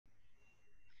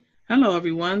Hello,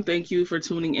 everyone. Thank you for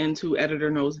tuning in to Editor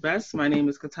Knows Best. My name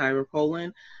is Katira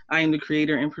Poland. I am the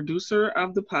creator and producer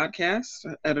of the podcast,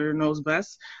 Editor Knows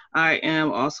Best. I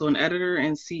am also an editor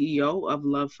and CEO of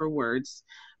Love for Words.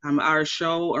 My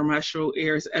show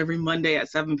airs every Monday at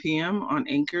 7 p.m. on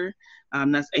Anchor.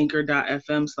 That's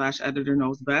anchor.fm/editor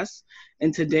knows best.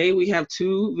 And today we have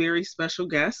two very special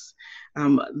guests.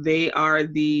 They are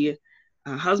the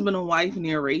husband and wife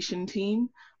narration team.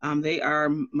 They are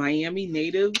Miami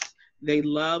natives. They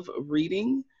love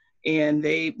reading, and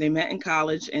they met in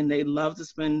college, and they love to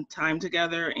spend time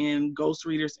together. And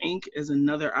Ghostreaders Inc. is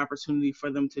another opportunity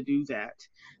for them to do that.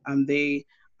 They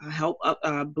help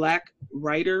Black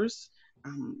writers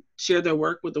share their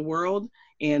work with the world,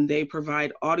 and they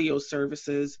provide audio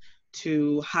services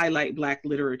to highlight Black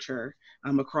literature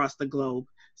across the globe.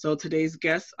 So today's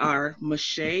guests are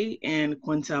Mache and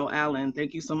Quintel Allen.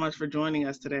 Thank you so much for joining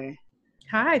us today.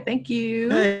 Hi, thank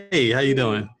you. Hey, how you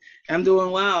doing? I'm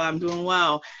doing well. I'm doing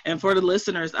well. And for the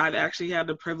listeners, I've actually had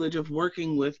the privilege of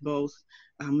working with both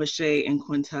Mache and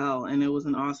Quintel, and it was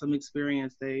an awesome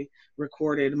experience. They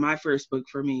recorded my first book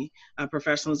for me,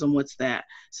 Professionalism, What's That?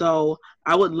 So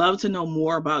I would love to know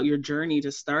more about your journey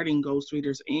to starting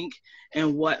Ghostreaders Inc.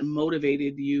 and what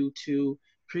motivated you to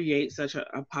create such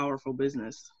a powerful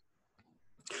business.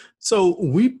 So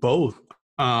we both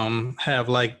have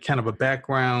like kind of a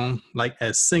background like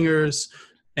as singers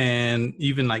and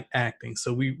even like acting.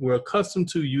 So we're accustomed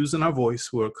to using our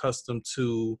voice. We're accustomed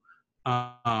to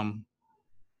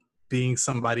being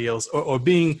somebody else or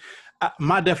being,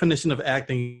 my definition of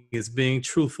acting is being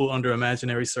truthful under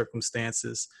imaginary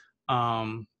circumstances.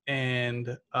 And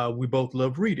we both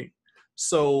love reading.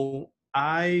 So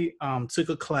I took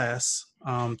a class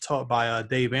taught by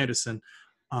Dave Anderson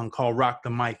called Rock the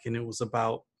Mic, and it was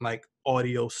about like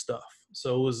audio stuff.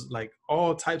 So it was like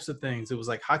all types of things. It was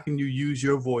like, how can you use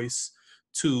your voice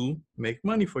to make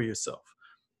money for yourself?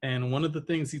 And one of the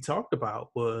things he talked about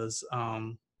was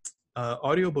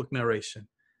audiobook narration.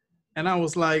 And I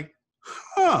was like,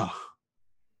 huh.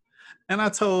 And I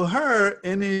told her,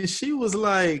 and then she was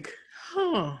like,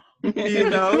 huh, you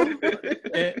know?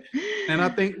 and I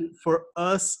think for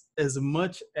us, as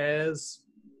much as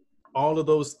all of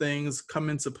those things come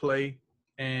into play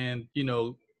and,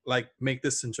 like make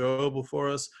this enjoyable for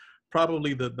us,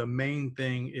 probably the main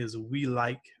thing is we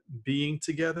like being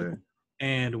together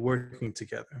and working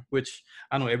together, which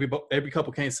I know every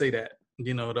couple can't say that,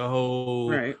 the whole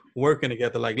Right. working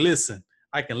together. Like, listen,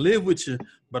 I can live with you,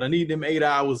 but I need them 8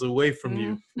 hours away from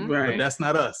you. Right. But that's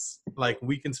not us. Like,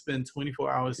 we can spend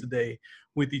 24 hours a day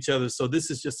with each other. So this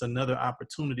is just another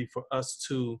opportunity for us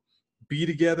to be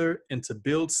together and to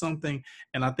build something.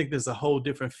 And I think there's a whole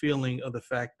different feeling of the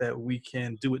fact that we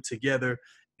can do it together.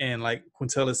 And like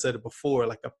Quintella said it before,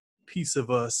 like a piece of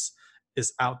us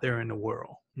is out there in the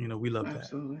world. We love that.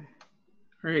 Absolutely.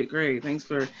 Great. Thanks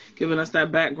for giving us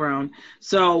that background.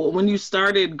 So when you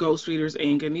started Ghostreaders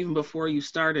Inc., and even before you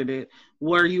started it,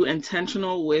 were you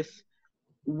intentional with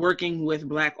working with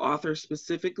Black authors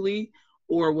specifically,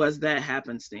 or was that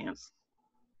happenstance?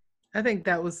 I think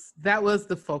that was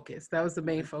the focus. That was the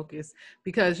main focus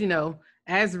because,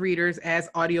 as readers, as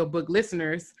audiobook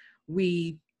listeners,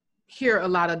 we hear a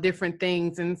lot of different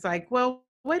things. And it's like, well,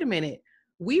 wait a minute.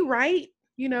 We write,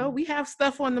 we have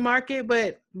stuff on the market,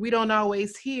 but we don't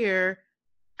always hear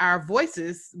our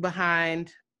voices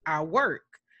behind our work.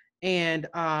 And,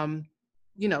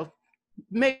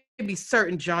 maybe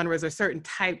certain genres or certain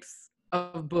types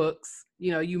of books,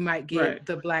 you might get Right.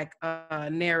 the Black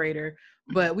narrator,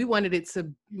 but we wanted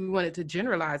to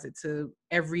generalize it to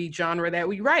every genre that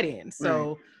we write in.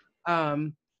 So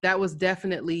that was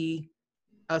definitely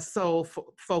a sole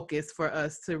focus for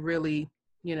us to really,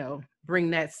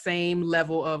 bring that same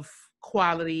level of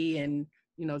quality and,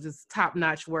 just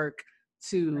top-notch work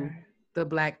to the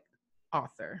Black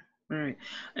author. Right.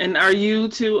 And are you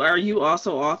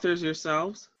also authors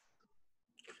yourselves?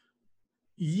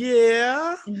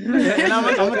 Yeah. And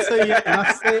I'm gonna tell you, and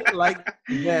I say it like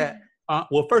that.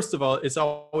 Well, first of all, it's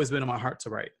always been in my heart to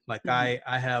write. Like I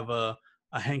have a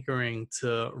hankering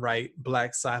to write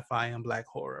Black sci-fi and Black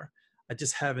horror. I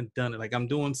just haven't done it. Like, I'm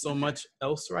doing so much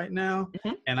else right now.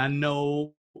 And I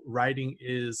know writing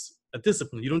is a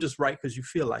discipline. You don't just write because you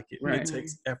feel like it. Right. It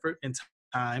takes effort and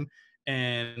time.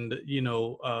 And,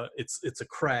 it's a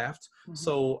craft.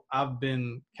 So I've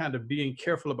been kind of being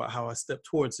careful about how I step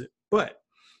towards it. But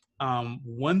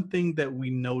one thing that we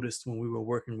noticed when we were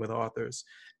working with authors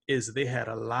is they had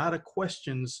a lot of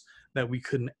questions that we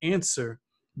couldn't answer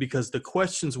because the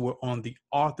questions were on the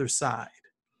author side.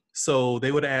 So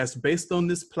they would ask, based on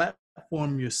this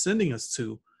platform you're sending us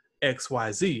to,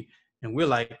 XYZ. And we're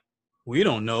like, we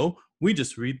don't know. we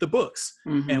just read the books.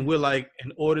 And we're like,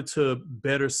 in order to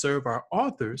better serve our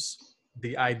authors,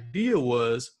 the idea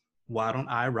was, why don't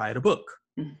I write a book?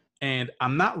 And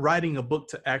I'm not writing a book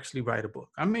to actually write a book.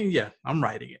 I mean, yeah, I'm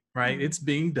writing it, right? It's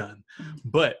being done.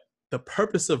 But the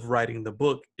purpose of writing the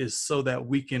book is so that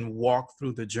we can walk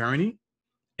through the journey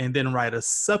and then write a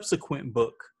subsequent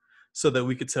book, so that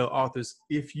we could tell authors,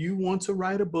 if you want to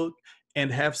write a book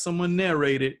and have someone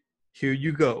narrate it, here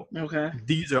you go. Okay.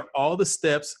 These are all the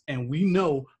steps, and we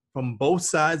know from both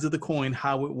sides of the coin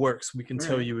how it works. We can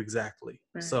tell you exactly.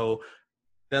 So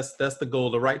that's the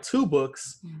goal, to write 2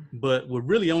 books, but we're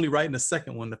really only writing the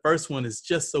second one. The first one is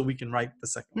just so we can write the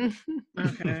second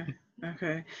one.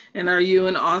 Okay. And are you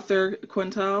an author,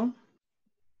 Quintel?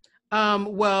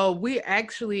 Well, we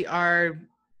actually are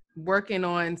working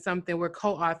on something. We're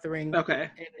co-authoring an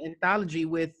anthology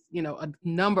with, a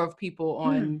number of people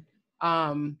on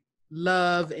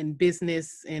love and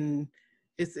business, and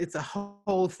it's a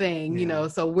whole thing,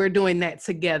 so we're doing that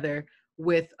together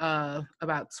with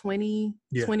about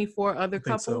 24 other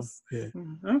couples. So. Yeah.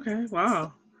 Okay.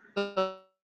 Wow. So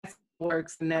that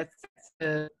works, and that's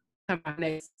to come out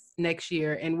next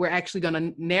year, and we're actually going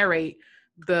to narrate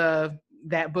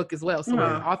that book as well. So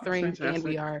we're authoring and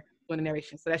we are doing the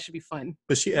narration. So that should be fun.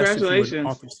 But she asked if you were an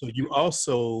author. So you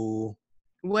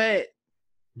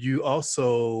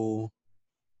also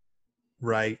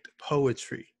write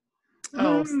poetry.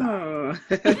 Oh, stop.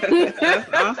 That's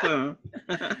awesome.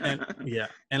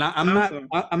 And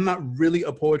I'm not really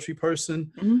a poetry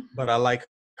person, but I like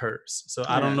hers. So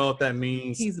I don't know if that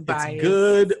means it's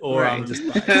good or I'm just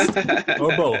biased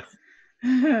or both.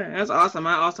 That's awesome.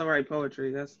 I also write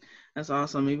poetry. That's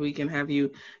awesome. Maybe we can have you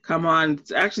come on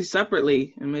actually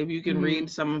separately, and maybe you can read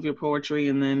some of your poetry,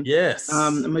 and then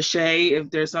Mache, if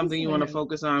there's something you want to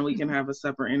focus on, we can have a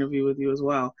separate interview with you as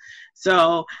well.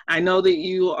 So I know that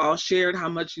you all shared how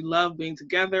much you love being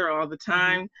together all the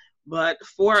time, but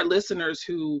for our listeners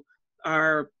who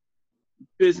are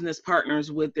business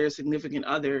partners with their significant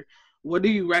other, what do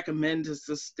you recommend to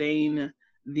sustain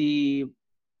the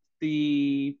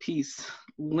peace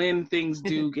when things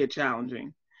do get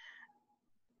challenging?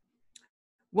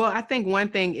 Well, I think one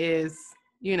thing is,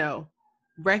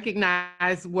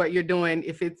 recognize what you're doing.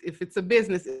 If it's a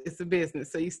business, it's a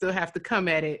business. So you still have to come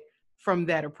at it from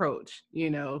that approach.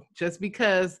 Just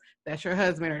because that's your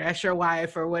husband or that's your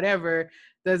wife or whatever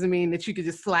doesn't mean that you could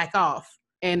just slack off.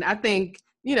 And I think,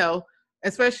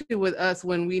 especially with us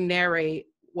when we narrate,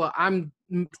 well, I'm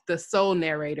the sole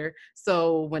narrator.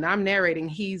 So when I'm narrating,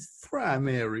 he's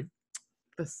primary.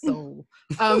 The soul.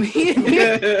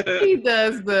 He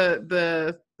does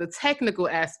the technical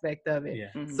aspect of it.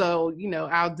 So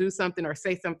I'll do something or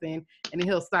say something, and then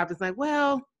he'll stop. It's like,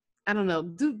 well, I don't know,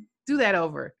 do that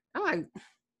I'm like,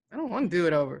 I don't want to do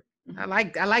it over. I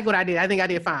like what I did. I think I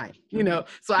did fine.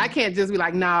 So I can't just be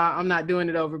like, nah, I'm not doing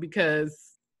it over because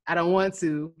I don't want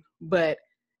to. But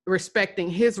respecting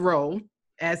his role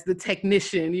as the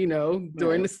technician,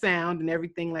 during the sound and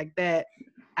everything like that,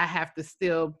 I have to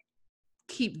still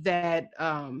keep that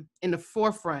in the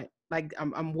forefront. Like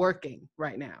I'm working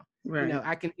right now.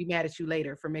 I can be mad at you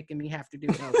later for making me have to do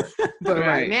it over. But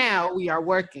right now we are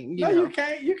working. You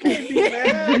can't be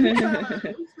mad. You're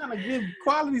trying to give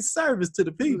quality service to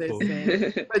the people.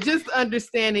 Listen, but just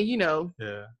understanding,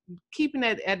 keeping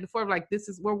that at the forefront, like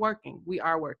we're working. We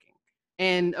are working.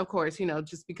 And of course,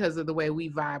 just because of the way we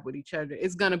vibe with each other,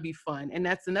 it's gonna be fun. And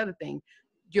that's another thing.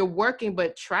 You're working,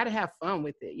 but try to have fun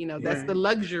with it. That's the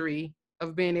luxury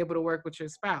of being able to work with your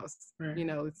spouse.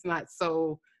 It's not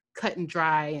so cut and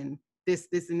dry and this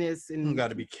and this. And you got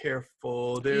to be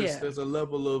careful. There's a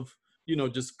level of,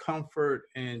 just comfort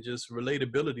and just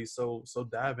relatability. So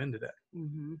dive into that.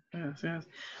 Yes.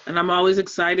 And I'm always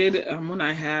excited when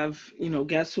I have,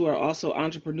 guests who are also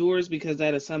entrepreneurs, because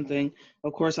that is something,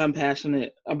 of course, I'm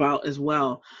passionate about as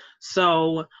well.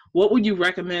 So what would you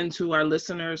recommend to our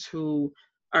listeners who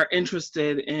are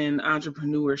interested in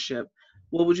entrepreneurship?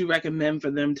 What would you recommend for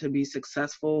them to be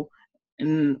successful?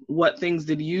 And what things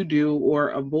did you do or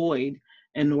avoid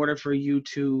in order for you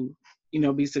to,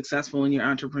 be successful in your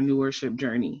entrepreneurship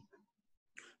journey?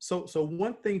 So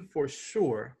one thing for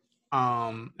sure,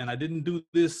 and I didn't do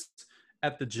this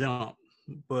at the jump,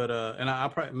 but and I'll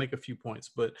probably make a few points,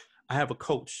 but I have a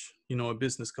coach, a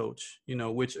business coach,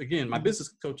 which again, my business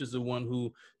coach is the one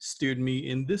who steered me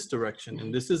in this direction.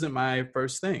 And this isn't my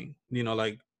first thing,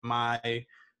 like my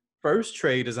first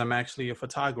trade is I'm actually a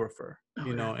photographer,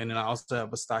 and then I also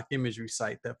have a stock imagery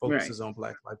site that focuses on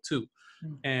Black life too.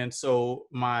 And so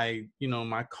my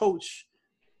coach,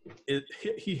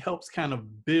 he helps kind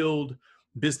of build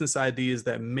business ideas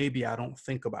that maybe I don't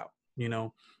think about,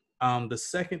 The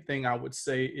second thing I would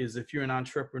say is if you're an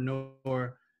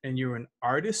entrepreneur and you're an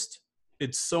artist,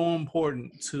 it's so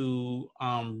important to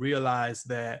realize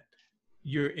that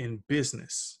you're in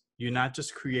business. You're not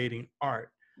just creating art,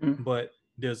 but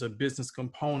there's a business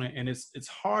component, and it's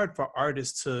hard for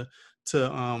artists to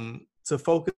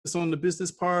focus on the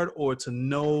business part, or to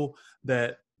know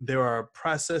that there are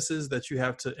processes that you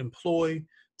have to employ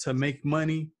to make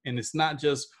money. And it's not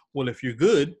just, well, if you're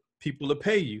good, people will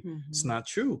pay you. It's not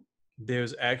true.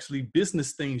 There's actually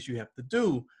business things you have to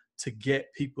do to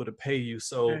get people to pay you.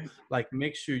 So like,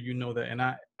 make sure you know that. And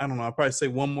I don't know, I'll probably say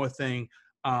one more thing.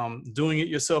 Doing it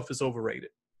yourself is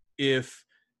overrated. If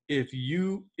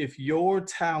your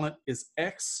talent is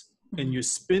X and you're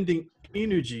spending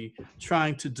energy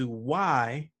trying to do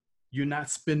Y, you're not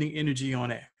spending energy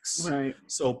on X. Right.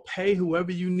 So pay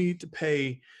whoever you need to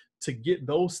pay to get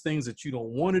those things that you don't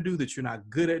want to do, that you're not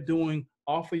good at doing,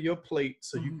 off of your plate,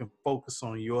 so you can focus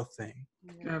on your thing.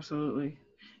 Absolutely.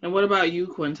 And what about you,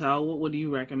 Quintel? What do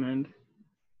you recommend?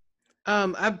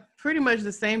 I pretty much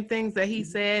the same things that he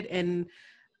said, and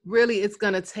really it's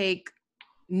going to take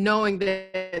knowing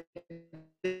that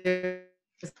there's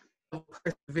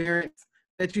perseverance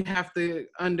that you have to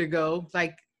undergo.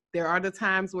 Like, there are the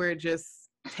times where it just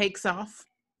takes off.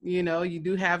 You know, you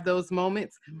do have those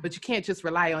moments, but you can't just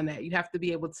rely on that. You have to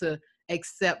be able to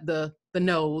accept the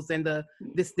no's and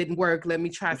this didn't work, let me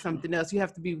try something else. You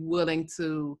have to be willing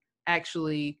to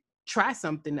actually try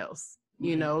something else.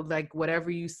 You know, like whatever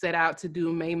you set out to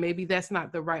do, maybe that's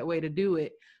not the right way to do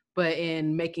it, but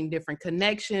in making different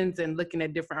connections and looking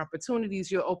at different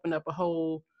opportunities, you'll open up a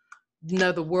whole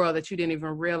another world that you didn't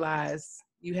even realize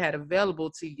you had available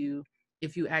to you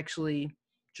if you actually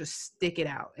just stick it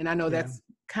out. And I know that's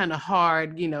kind of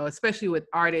hard, you know, especially with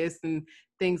artists and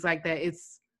things like that.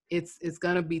 It's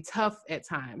going to be tough at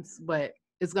times, but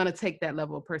it's going to take that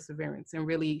level of perseverance. And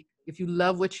really, if you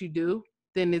love what you do,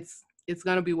 then it's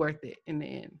going to be worth it in the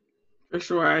end. For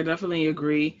sure. I definitely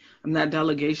agree. That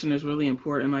delegation is really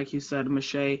important. Like you said,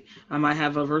 Michelle, I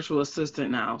have a virtual assistant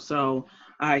now, so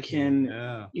I can,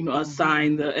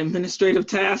 assign the administrative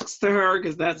tasks to her,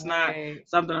 because that's not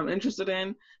something I'm interested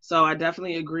in. So I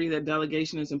definitely agree that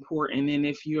delegation is important. And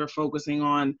if you're focusing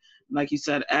on, like you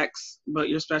said, X, but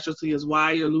your specialty is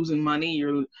Y, you're losing money,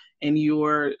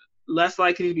 you're less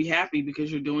likely to be happy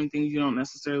because you're doing things you don't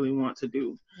necessarily want to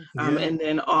do. And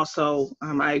then also,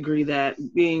 I agree that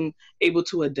being able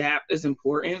to adapt is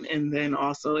important, and then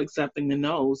also accepting the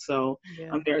no. So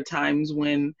there are times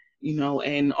when,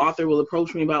 an author will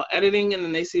approach me about editing, and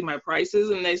then they see my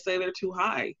prices and they say they're too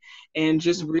high. And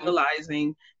just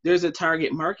realizing there's a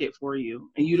target market for you,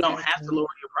 and you don't have to lower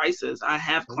your prices. I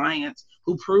have clients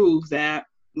who prove that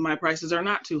my prices are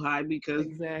not too high because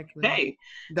hey,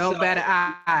 don't bat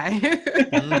an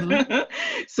eye.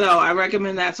 So I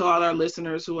recommend that to all our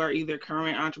listeners who are either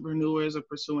current entrepreneurs or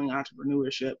pursuing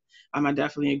entrepreneurship. I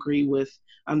definitely agree with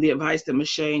the advice that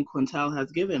Michelle and Quintel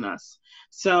has given us.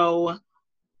 So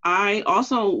I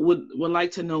also would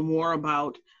like to know more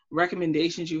about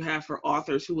recommendations you have for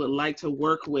authors who would like to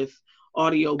work with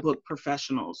audiobook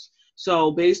professionals.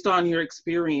 So based on your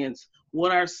experience,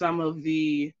 what are some of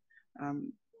the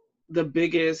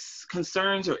biggest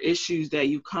concerns or issues that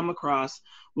you come across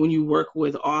when you work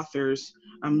with authors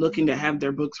looking to have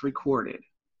their books recorded?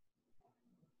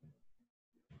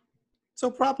 So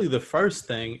probably the first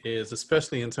thing is,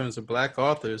 especially in terms of Black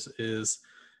authors, is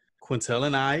Quintel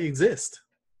and I exist.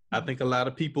 I think a lot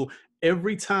of people,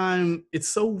 every time, it's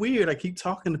so weird. I keep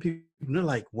talking to people and they're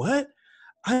like, what?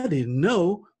 I didn't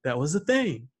know that was a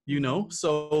thing,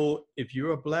 So if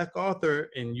you're a Black author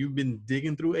and you've been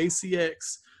digging through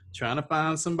ACX, trying to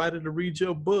find somebody to read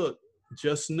your book,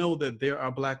 just know that there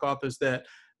are Black authors that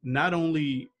not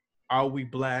only are we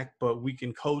Black, but we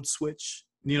can code switch.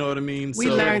 You know what I mean? We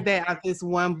learned that out this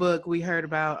one book we heard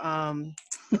about,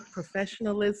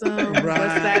 professionalism. What's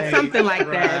that? Something like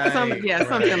that.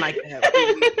 Something like that.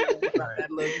 About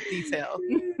that little detail.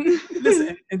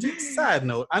 Listen, and just a side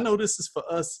note, I know this is for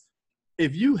us.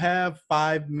 If you have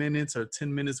 5 minutes or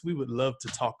 10 minutes, we would love to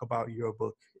talk about your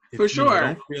book. For sure.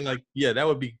 Don't feel like, that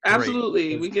would be great.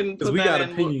 Absolutely. We can, because we got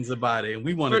opinions about it, and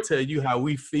we want to tell you how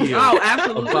we feel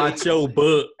about your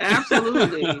book.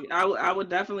 Absolutely. I would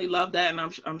definitely love that, and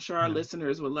I'm sure our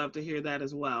listeners would love to hear that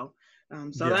as well.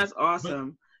 That's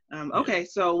awesome. Okay,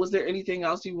 so was there anything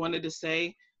else you wanted to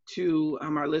say to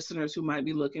our listeners who might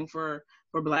be looking for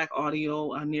Black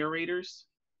audio narrators?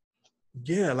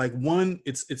 Yeah, like one,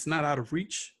 it's not out of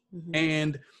reach,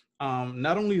 and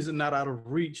not only is it not out of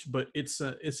reach, but it's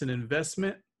an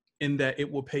investment in that it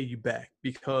will pay you back,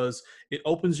 because it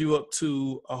opens you up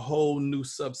to a whole new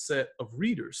subset of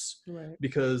readers. Right.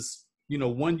 Because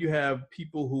one, you have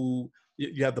people who,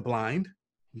 you have the blind,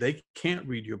 they can't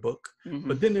read your book. Mm-hmm.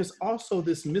 But then there's also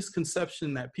this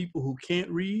misconception that people who can't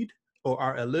read or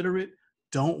are illiterate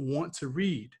don't want to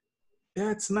read.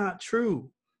 That's not true.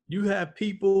 You have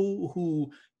people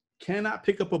who cannot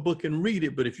pick up a book and read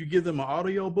it, but if you give them an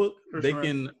audio book, they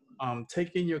can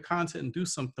take in your content and do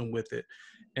something with it.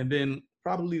 And then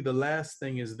probably the last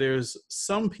thing is, there's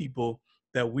some people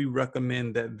that we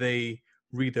recommend that they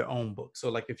read their own book. So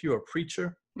like if you're a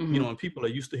preacher, and people are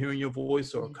used to hearing your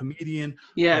voice, or a comedian,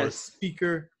 or a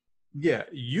speaker,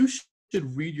 you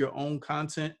should read your own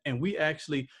content. And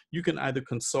you can either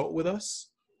consult with us,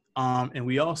 and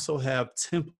we also have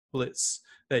templates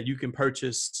that you can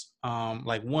purchase.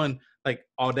 Like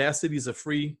Audacity is a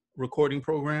free recording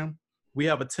program. We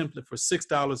have a template for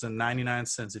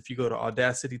 $6.99. If you go to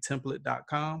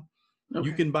audacitytemplate.com,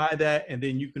 you can buy that, and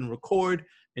then you can record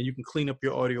and you can clean up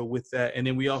your audio with that. And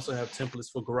then we also have templates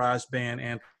for GarageBand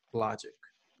and Logic,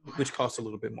 which costs a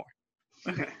little bit more.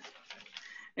 Okay.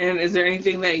 And is there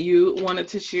anything that you wanted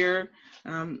to share,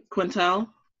 Quintel?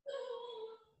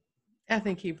 I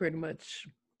think he pretty much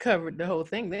covered the whole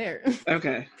thing there.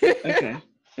 Okay.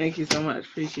 Thank you so much.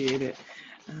 Appreciate it.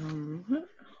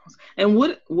 And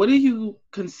what do you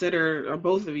consider, or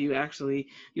both of you actually,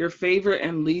 your favorite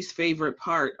and least favorite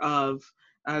part of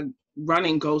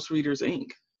running Ghostreaders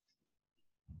Inc?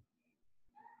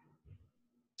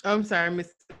 I'm sorry,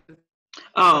 Miss.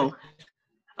 Oh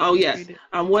yes.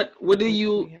 What do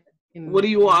you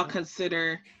all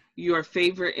consider your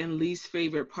favorite and least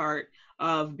favorite part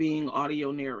of being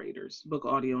audio narrators, book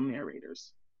audio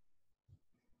narrators?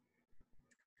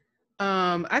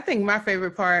 I think my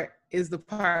favorite part is the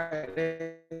part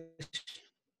that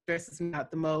stresses me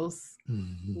out the most,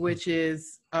 which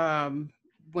is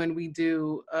when we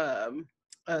do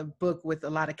a book with a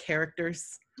lot of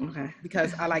characters. Okay.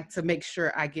 Because I like to make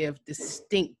sure I give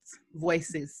distinct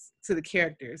voices to the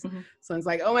characters. So it's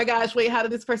like, oh my gosh, wait, how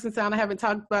did this person sound?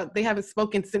 They haven't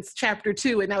spoken since chapter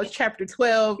 2, and now it's chapter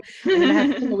 12, and then I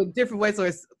have to come up with different voices, or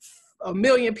it's a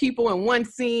million people in one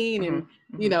scene, and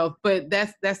but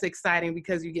that's exciting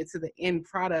because you get to the end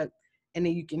product and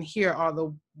then you can hear all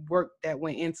the work that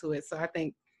went into it. So I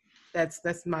think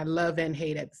that's my love and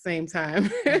hate at the same time.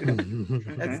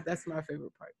 That's my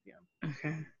favorite part. Yeah.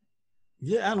 Okay.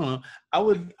 Yeah, I don't know.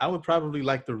 I would probably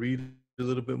like to read a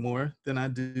little bit more than I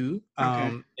do.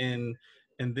 Okay. And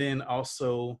then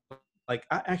also, like,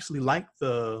 I actually like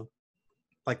the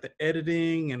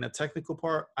editing and the technical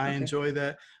part. I enjoy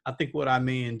that. I think what I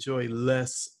may enjoy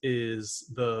less is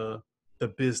the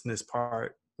business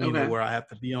part, where I have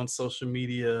to be on social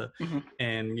media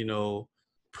and,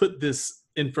 put this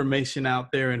information out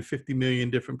there in 50 million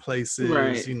different places,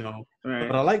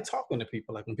 But I like talking to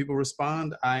people. Like when people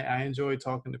respond, I enjoy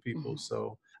talking to people.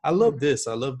 So I love this.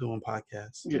 I love doing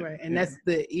podcasts. Right. And that's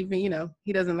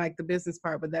he doesn't like the business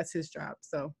part, but that's his job.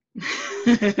 So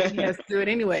he has to do it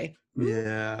anyway.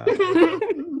 Yeah.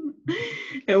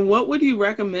 And what would you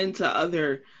recommend to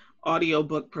other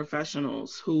audiobook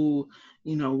professionals who,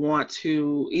 want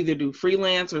to either do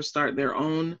freelance or start their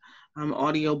own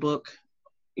audiobook,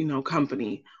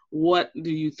 company? What do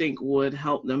you think would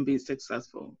help them be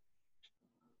successful?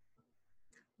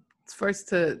 It's first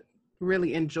to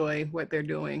really enjoy what they're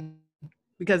doing,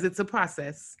 because it's a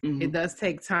process. It does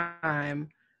take time.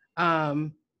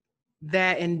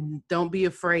 That, and don't be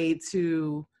afraid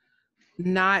to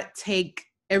not take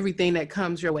everything that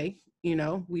comes your way.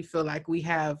 We feel like we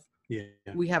have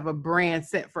a brand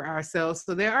set for ourselves.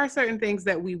 So there are certain things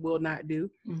that we will not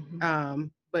do.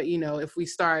 But if we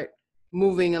start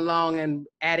moving along and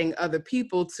adding other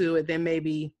people to it, then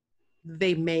maybe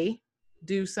they may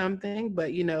do something.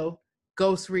 But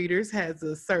Ghostreaders has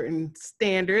a certain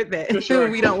standard that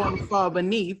we don't want to fall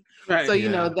beneath. Right. So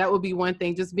that would be one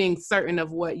thing, just being certain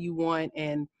of what you want,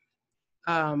 and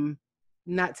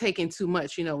not taking too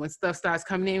much. When stuff starts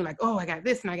coming in, like, oh, I got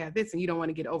this and I got this, and you don't want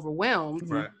to get overwhelmed,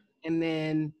 and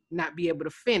then not be able to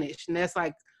finish. And that's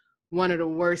like one of the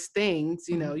worst things.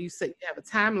 You have a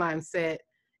timeline set,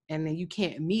 and then you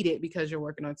can't meet it because you're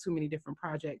working on too many different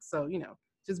projects. So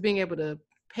just being able to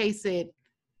pace it,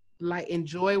 like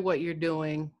enjoy what you're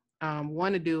doing,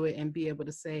 want to do it, and be able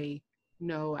to say,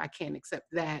 no, I can't accept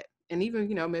that. And even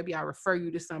maybe I refer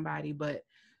you to somebody, but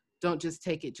don't just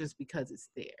take it just because it's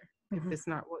there if it's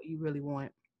not what you really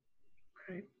want.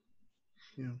 Right.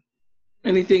 Yeah.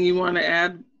 Anything you want to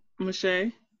add,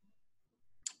 Michelle?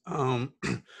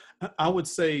 I would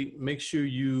say make sure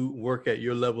you work at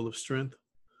your level of strength.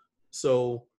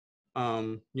 So,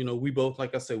 we both,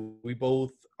 like I said, we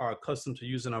both are accustomed to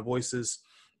using our voices,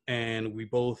 and we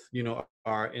both,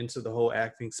 are into the whole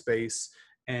acting space.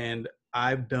 And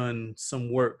I've done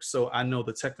some work, so I know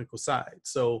the technical side.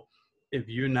 So if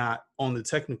you're not on the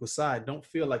technical side, don't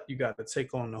feel like you got to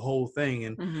take on the whole thing.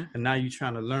 And now you're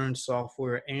trying to learn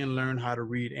software and learn how to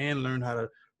read and learn how to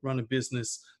run a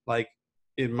business. Like,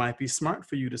 it might be smart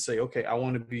for you to say, okay, I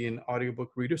want to be an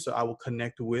audiobook reader, so I will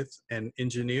connect with an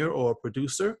engineer or a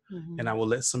producer, and I will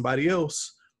let somebody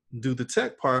else do the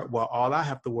tech part while all I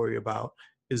have to worry about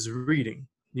is reading,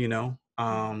 you know?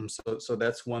 So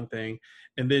that's one thing.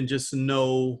 And then just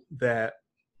know that,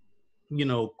 you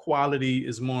know, quality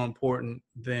is more important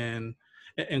than,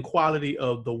 and quality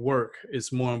of the work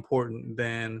is more important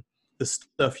than the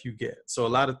stuff you get. So a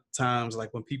lot of times,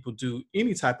 like when people do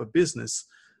any type of business,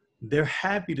 they're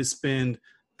happy to spend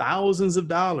thousands of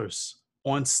dollars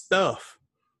on stuff,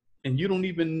 and you don't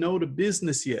even know the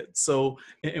business yet. So,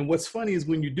 and what's funny is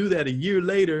when you do that a year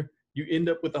later, you end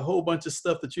up with a whole bunch of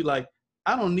stuff that you're like,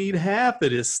 I don't need half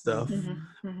of this stuff,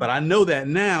 but I know that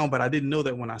now, but I didn't know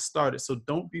that when I started. So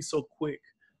don't be so quick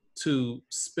to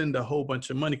spend a whole bunch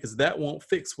of money, because that won't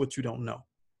fix what you don't know.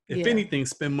 If anything,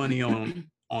 spend money on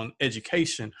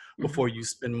education before you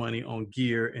spend money on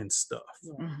gear and stuff.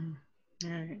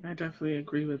 Right, I definitely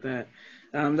agree with that.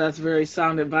 That's very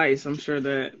sound advice. I'm sure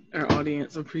that our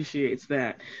audience appreciates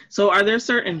that. So are there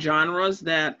certain genres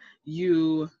that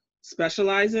you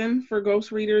specialize in for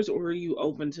ghost readers, or are you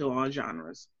open to all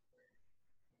genres?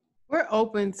 We're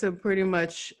open to pretty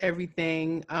much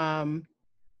everything. Like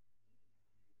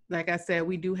I said,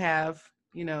 we do have,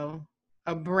 you know,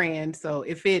 a brand. So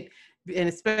and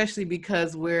especially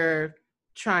because we're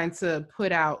trying to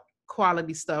put out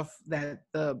quality stuff that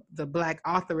the Black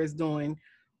author is doing,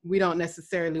 we don't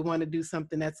necessarily want to do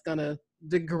something that's going to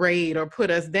degrade or put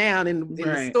us down in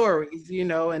the stories, you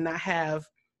know, and not have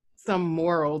some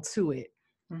moral to it.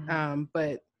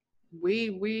 But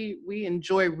we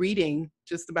enjoy reading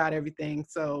just about everything.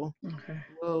 So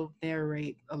we'll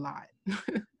narrate a lot.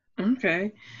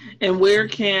 Okay. And where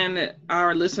can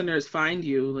our listeners find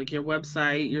you? Like your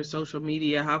website, your social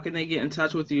media? How can they get in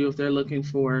touch with you if they're looking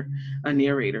for a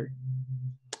narrator?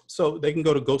 So they can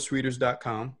go to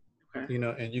ghostreaders.com, you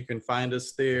know, and you can find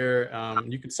us there.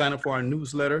 You can sign up for our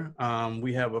newsletter.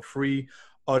 We have a free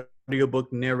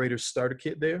audiobook narrator starter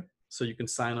kit there. So you can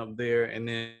sign up there and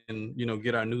then, you know,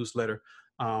 get our newsletter.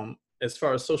 As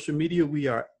far as social media, we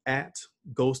are at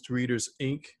Ghostreaders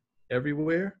Inc.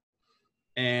 everywhere.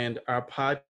 And our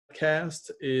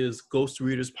podcast is Ghost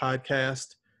Readers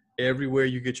Podcast everywhere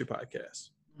you get your podcasts.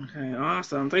 Okay,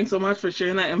 awesome. Thanks so much for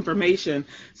sharing that information.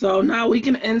 So now we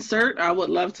can insert. I would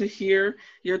love to hear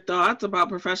your thoughts about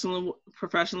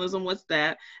Professionalism, What's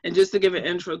That? And just to give an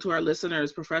intro to our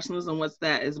listeners, Professionalism, What's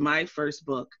That? Is my first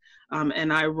book.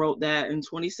 And I wrote that in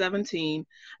 2017.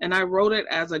 And I wrote it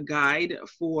as a guide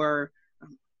for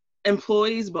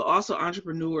employees, but also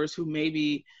entrepreneurs who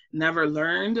maybe never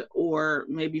learned or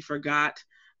maybe forgot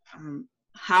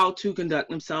how to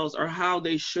conduct themselves or how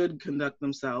they should conduct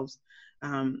themselves.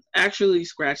 Actually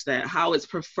scratch that, how it's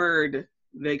preferred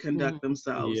they conduct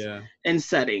themselves in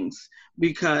settings,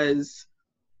 because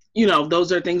you know,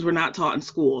 those are things we're not taught in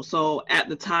school. So at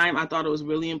the time, I thought it was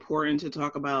really important to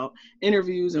talk about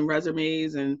interviews and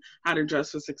resumes and how to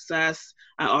dress for success.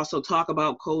 I also talk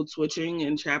about code switching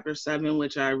in chapter 7,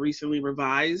 which I recently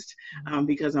revised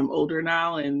because I'm older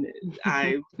now and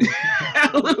I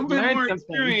have a little bit more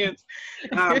experience.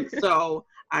 So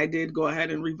I did go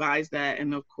ahead and revise that.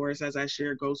 And of course, as I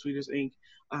shared, Ghostreaders Inc.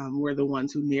 Were the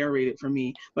ones who narrated for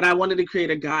me. But I wanted to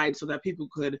create a guide so that people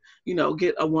could, you know,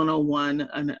 get a 101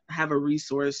 and have a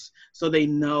resource so they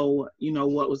know, you know,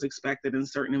 what was expected in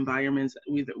certain environments,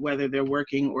 whether they're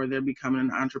working or they're becoming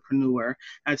an entrepreneur.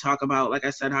 I talk about, like I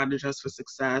said, how to dress for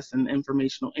success and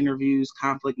informational interviews,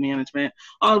 conflict management,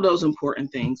 all of those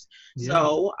important things.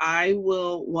 So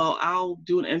I'll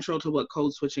do an intro to what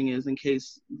code switching is in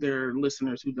case there are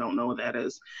listeners who don't know what that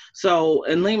is. So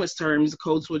in layman's terms,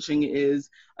 code switching is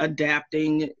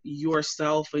adapting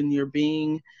yourself and your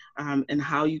being and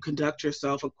how you conduct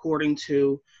yourself according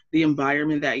to the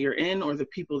environment that you're in or the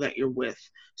people that you're with.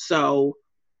 So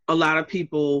a lot of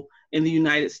people in the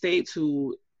United States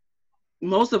who,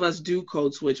 most of us do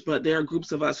code switch, but there are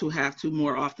groups of us who have to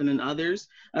more often than others,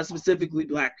 specifically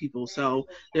Black people. So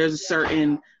there's a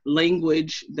certain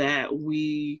language that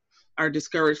we are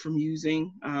discouraged from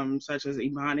using, such as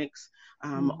Ebonics.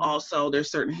 Also,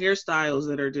 there's certain hairstyles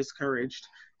that are discouraged,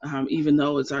 even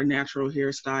though it's our natural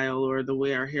hairstyle or the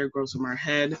way our hair grows from our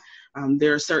head.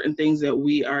 There are certain things that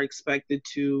we are expected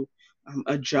to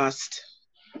adjust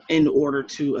in order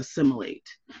to assimilate.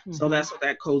 So that's what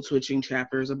that code switching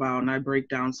chapter is about. And I break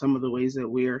down some of the ways that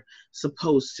we're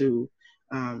supposed to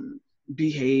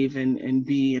behave and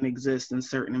be and exist in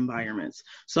certain environments.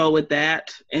 So with that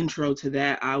intro to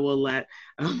that, I will let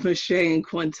Michelle and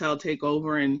Quintel take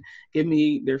over and give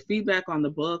me their feedback on the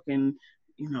book, and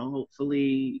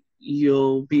hopefully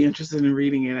you'll be interested in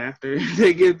reading it after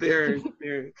they give their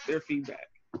feedback.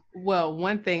 Well,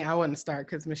 one thing I want to start,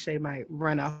 because Michelle might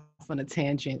run off on a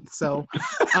tangent. So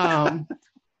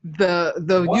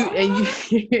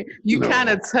you kind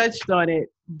of touched on it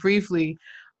briefly,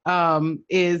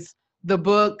 is the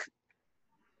book.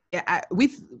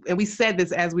 We said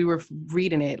this as we were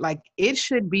reading it, like it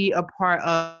should be a part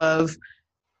of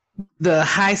the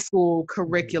high school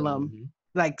curriculum,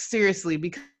 like seriously,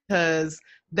 because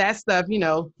that stuff,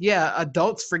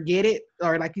 adults forget it,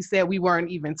 or like you said, we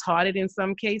weren't even taught it in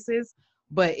some cases,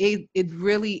 but it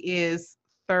really is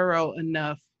thorough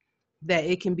enough that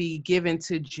it can be given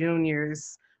to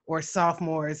juniors or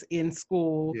sophomores in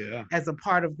school as a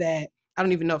part of that. I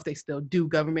don't even know if they still do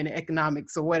government and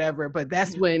economics or whatever, but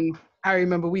that's when I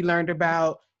remember we learned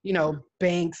about,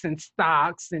 banks and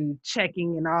stocks and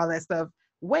checking and all that stuff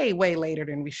way, way later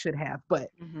than we should have. But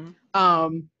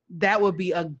that would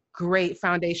be a great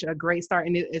foundation, a great start.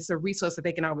 And it's a resource that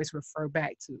they can always refer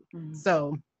back to.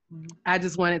 So I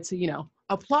just wanted to,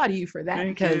 applaud you for that.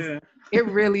 Thank because you. It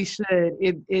really should.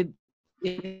 It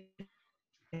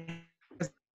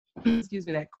excuse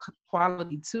me, that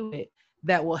quality to it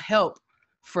that will help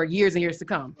for years and years to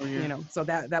come. So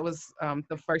that was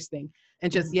the first thing.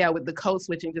 And just with the code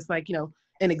switching, just like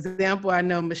an example I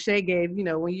know Michelle gave,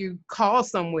 when you call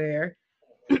somewhere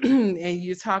and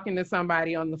you're talking to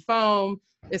somebody on the phone,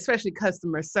 especially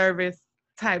customer service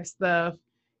type stuff,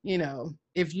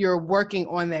 if you're working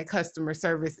on that customer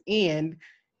service end,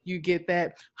 you get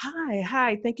that,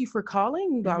 hi, thank you for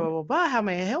calling, blah, blah, blah, blah, how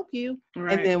may I help you?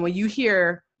 Right. And then when you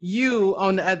hear you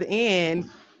on the other end,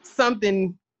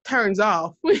 something turns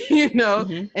off, and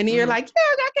then you're like,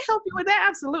 I can help you with that,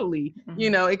 absolutely.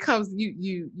 It comes,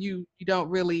 you don't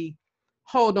really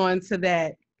hold on to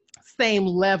that same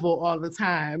level all the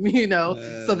time,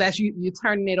 so that you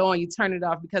turning it on, you turn it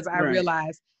off, because I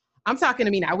realized I'm talking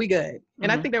to me now, we good.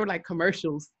 And I think there were like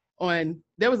commercials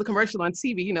there was a commercial on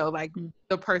TV, like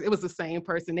the person, it was the same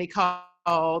person, they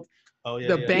called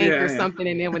the bank or something,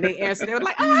 and then when they answered, they were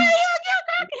like, oh, hey,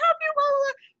 I can help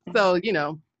you.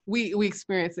 So, we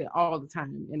experience it all the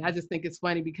time. And I just think it's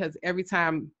funny because every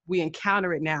time we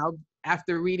encounter it now,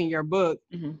 after reading your book,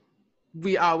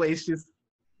 we always just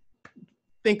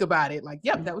think about it like,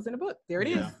 yep, that was in the book. There it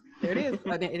is. There it is.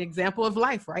 An example of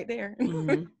life right there.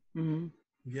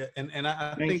 Yeah, and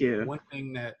I think one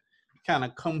thing that kind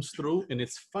of comes through, and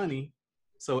it's funny,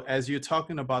 so as you're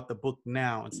talking about the book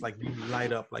now, it's like you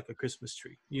light up like a Christmas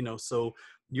tree, so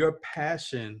your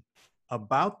passion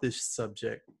about this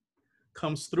subject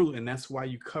comes through, and that's why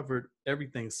you covered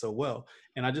everything so well.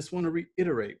 And I just want to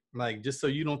reiterate, like, just so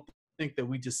you don't think that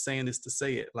we just saying this to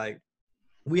say it, like,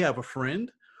 we have a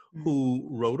friend who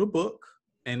wrote a book,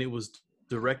 and it was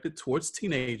directed towards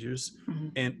teenagers,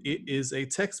 and it is a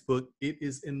textbook. It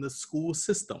is in the school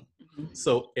system.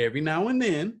 So every now and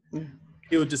then,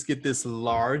 he'll just get this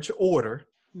large order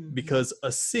because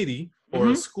a city or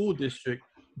a school district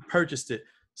purchased it.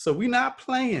 So we're not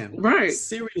playing. Right.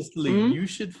 Seriously, you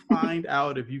should find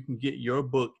out if you can get your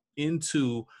book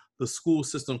into the school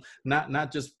system,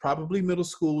 not just probably middle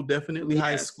school, definitely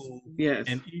high school,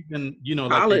 and even like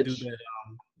college. They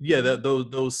do that.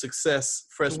 Those success,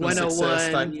 freshman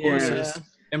success type courses,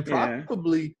 and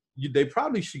probably they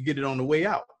probably should get it on the way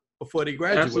out before they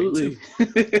graduate too,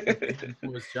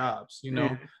 towards jobs,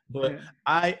 But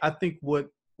I think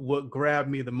what grabbed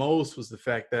me the most was the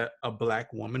fact that a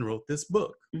Black woman wrote this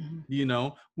book,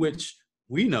 which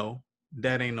we know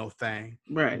that ain't no thing,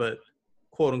 right? But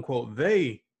quote unquote,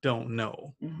 they don't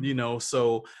know,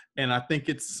 so, and I think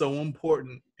it's so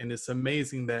important, and it's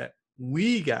amazing that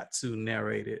we got to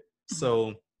narrate it.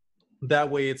 So that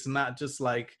way it's not just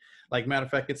like matter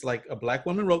of fact, it's like a Black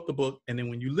woman wrote the book, and then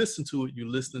when you listen to it, you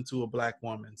listen to a Black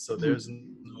woman. So there's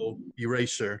no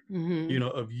erasure,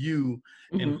 of you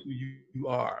and who you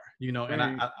are, and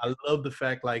I love the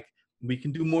fact, like, we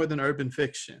can do more than urban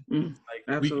fiction. Like,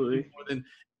 absolutely. We can do more than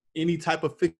any type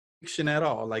of fiction at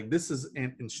all. Like, this is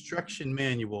an instruction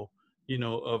manual,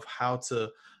 of how to,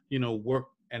 work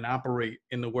and operate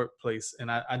in the workplace.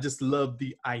 And I just love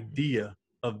the idea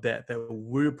that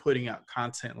we're putting out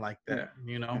content like that,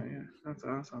 you know? Yeah, that's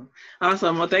awesome.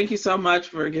 Awesome. Well, thank you so much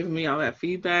for giving me all that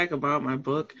feedback about my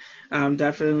book.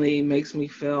 Definitely makes me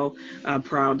feel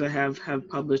proud to have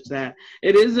published that.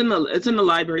 It's in the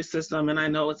library system, and I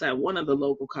know it's at one of the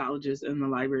local colleges in the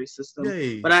library system.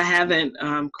 Yay. But I haven't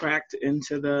cracked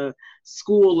into the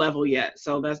school level yet.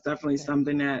 So that's definitely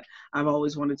something that I've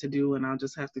always wanted to do, and I'll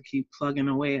just have to keep plugging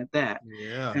away at that.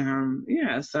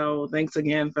 Yeah. So thanks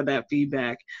again for that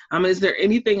feedback. Is there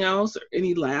anything else, or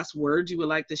any last words you would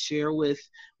like to share with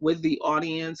the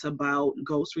audience about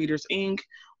Ghostreaders Inc.,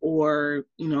 or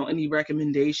any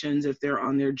recommendations if they're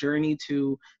on their journey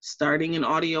to starting an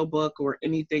audiobook, or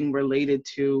anything related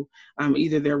to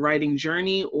either their writing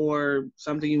journey or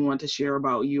something you want to share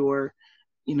about your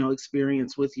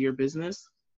experience with your business?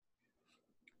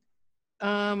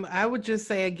 I would just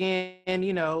say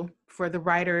again, for the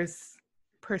writers,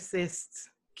 persist,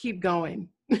 keep going.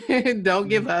 Don't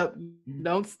give up,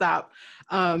 don't stop.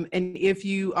 And if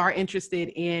you are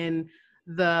interested in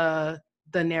the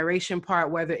narration part,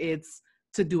 whether it's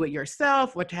to do it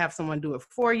yourself or to have someone do it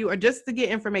for you, or just to get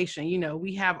information,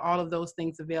 we have all of those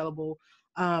things available.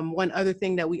 One other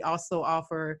thing that we also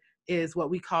offer is what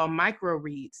we call micro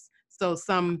reads. So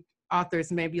some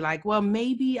authors may be like, well,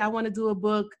 maybe I want to do a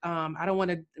book. I don't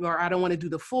want to do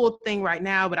the full thing right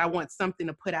now, but I want something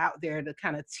to put out there to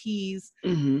kind of tease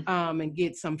and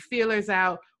get some feelers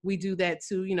out. We do that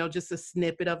too, just a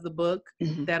snippet of the book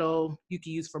that'll you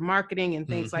can use for marketing and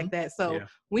things like that. So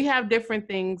we have different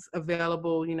things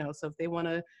available, so if they want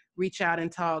to reach out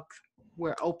and talk,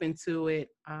 we're open to it.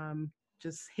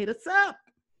 Just hit us up.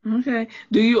 Okay.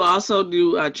 Do you also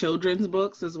do children's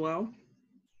books as well?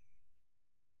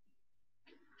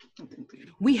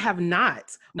 We have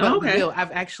not, but we will.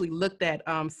 I've actually looked at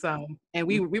some, and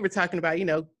we were talking about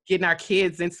getting our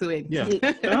kids into it.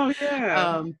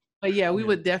 But we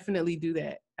would definitely do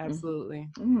that. Absolutely.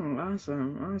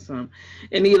 Awesome.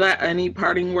 Any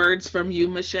parting words from you,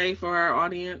 Michelle, for our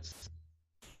audience?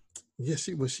 Yeah,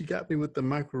 she got me with the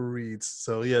micro reads.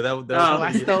 So yeah, that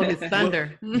I stole his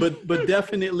thunder. But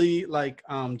definitely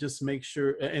just make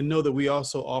sure and know that we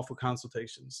also offer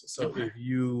consultations. So if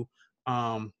you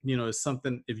it's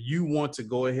something, if you want to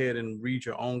go ahead and read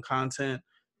your own content,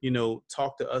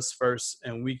 talk to us first,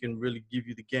 and we can really give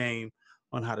you the game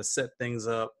on how to set things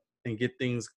up and get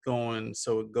things going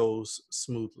so it goes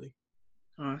smoothly.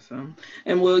 Awesome.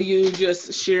 And will you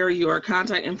just share your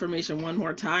contact information one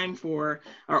more time for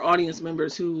our audience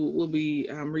members who will be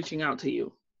reaching out to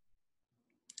you?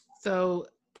 So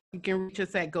you can reach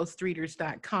us at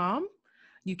ghostreaders.com.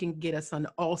 You can get us on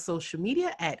all social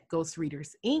media at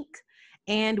Ghostreaders Inc.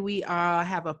 And we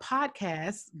have a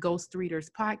podcast, Ghost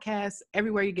Readers Podcast,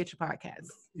 everywhere you get your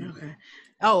podcasts. Okay.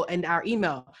 Oh, and our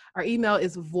email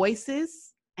is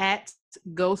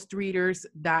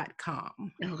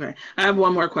voices@ghostreaders.com. Okay. I have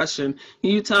one more question. Can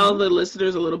you tell the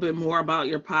listeners a little bit more about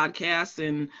your podcast,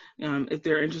 and if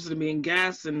they're interested in being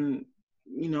guests, and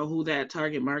who that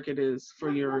target market is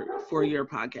for your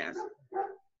podcast?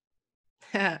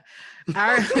 Our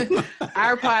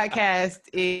podcast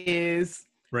is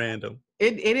random.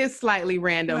 It is slightly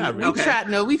random.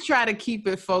 We try to keep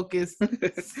it focused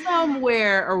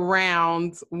somewhere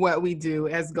around what we do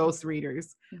as ghost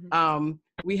readers.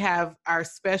 We have our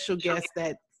special guests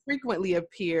that frequently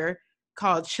appear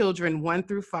called Children 1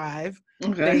 through 5.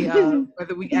 Okay.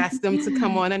 Whether we ask them to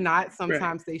come on or not,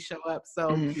 sometimes they show up.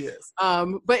 So,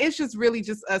 but it's just really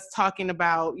just us talking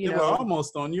about, we're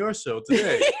almost on your show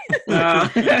today.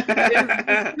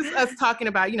 It's just us talking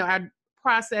about, our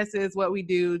processes, what we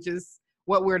do, just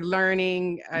what we're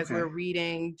learning as we're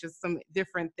reading, just some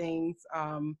different things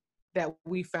that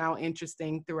we found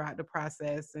interesting throughout the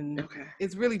process. And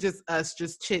it's really just us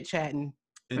just chit-chatting.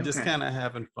 And just kind of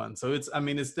having fun. So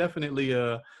it's definitely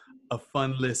a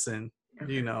fun listen,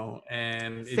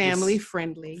 and family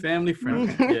friendly. Yeah, and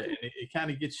it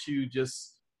kind of gets you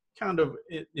just kind of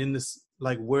in this,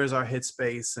 like, where's our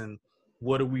headspace and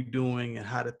what are we doing and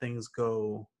how do things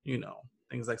go,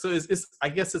 things like, so it's I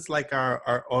guess it's like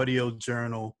our audio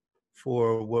journal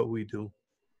for what we do.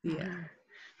 Yeah.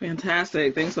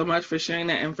 Fantastic. Thanks so much for sharing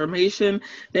that information.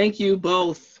 Thank you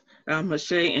both,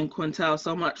 Michelle and Quintel,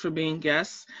 so much for being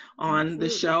guests on the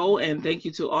show. And thank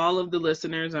you to all of the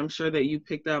listeners. I'm sure that you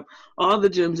picked up all the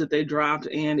gems that they dropped.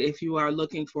 And if you are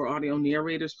looking for audio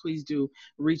narrators, please do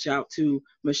reach out to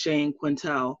Michelle and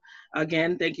Quintel.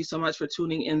 Again, thank you so much for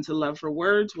tuning in to Love for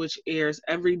Words, which airs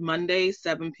every Monday,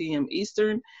 7 p.m.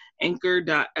 Eastern,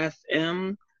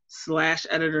 anchor.fm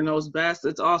Editor Knows Best.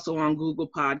 It's also on Google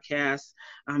Podcasts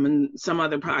and some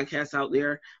other podcasts out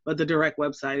there, but the direct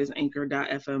website is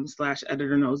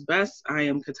anchor.fm/Editor Knows Best. I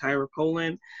am Katira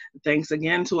Poland. Thanks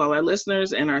again to all our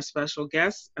listeners and our special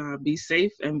guests. Be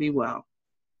safe and be well.